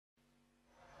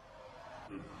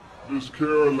Miss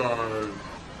Caroline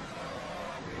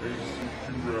ain't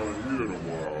seen you around here in a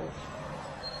while.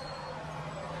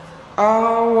 I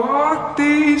walk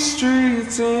these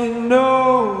streets in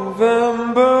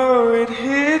November. It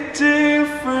hit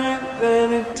different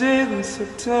than it did in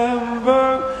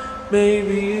September.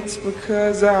 Maybe it's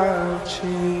because I've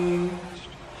changed.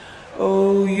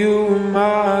 Oh, you were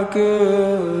my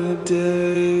good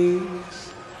days.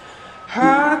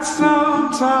 Had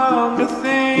some time to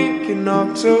think in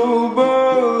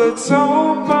October. Let's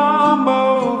hope I'm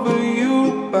over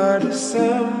you by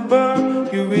December.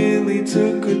 You really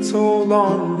took a toll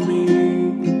on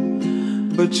me,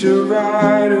 but you're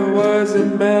right, it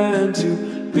wasn't meant to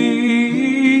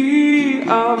be.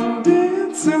 I'm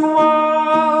dancing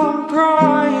while I'm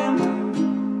crying.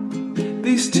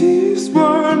 These tears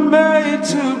weren't made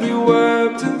to be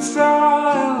wept in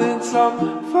silence.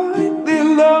 I'm finally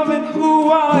loving who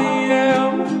I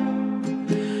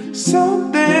am.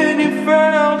 Something you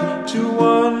failed to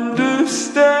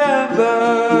understand.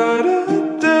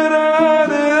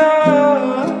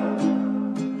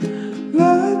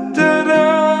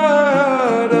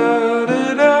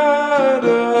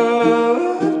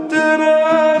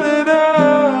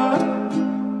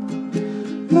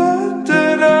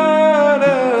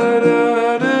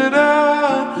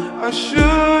 I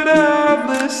should have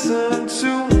listened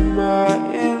to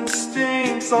my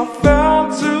instincts. I fell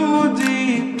too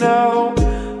deep now.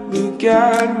 Look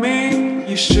at me.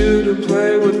 You shouldn't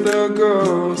play with a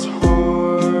girl's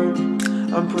heart.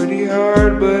 I'm pretty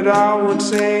hurt, but I won't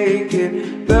take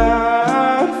it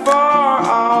that far.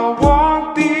 I'll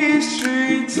walk these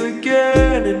streets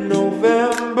again in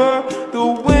November. The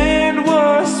wind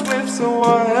was swift, so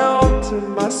I held to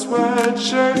my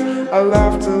sweatshirt. I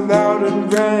laughed aloud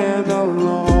and ran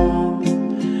along.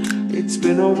 It's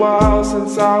been a while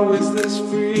since I was this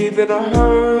free. Then I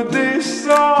heard this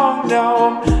song.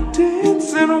 Now I'm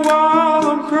dancing while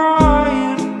I'm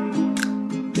crying.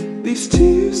 These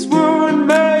tears weren't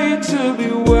made to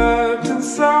be wept in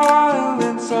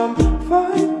silence. I'm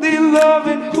finally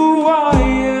loving who I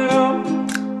am.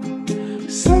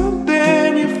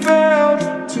 Something you failed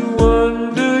to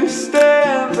understand.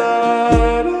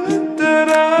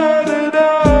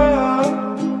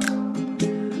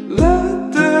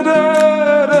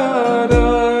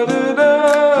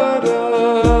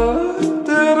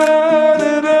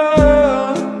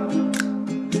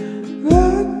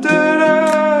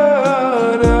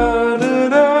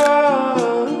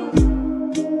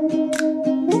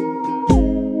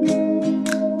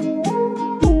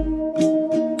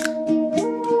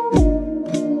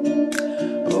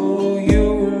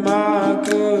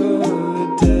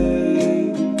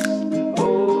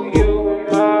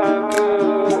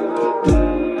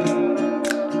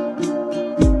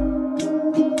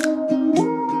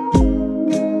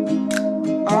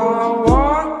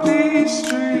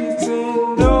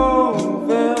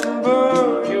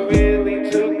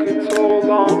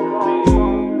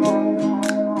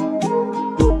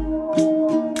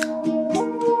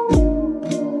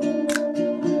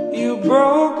 You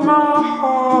broke my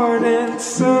heart in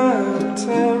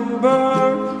September.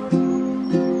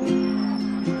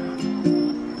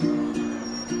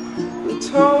 Let's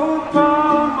hope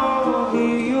I'm over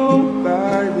you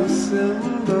by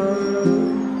December.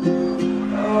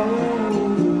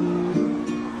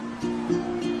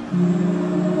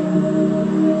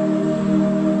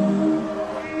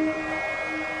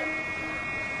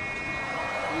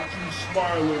 What you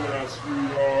smiling at,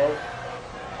 sweetheart?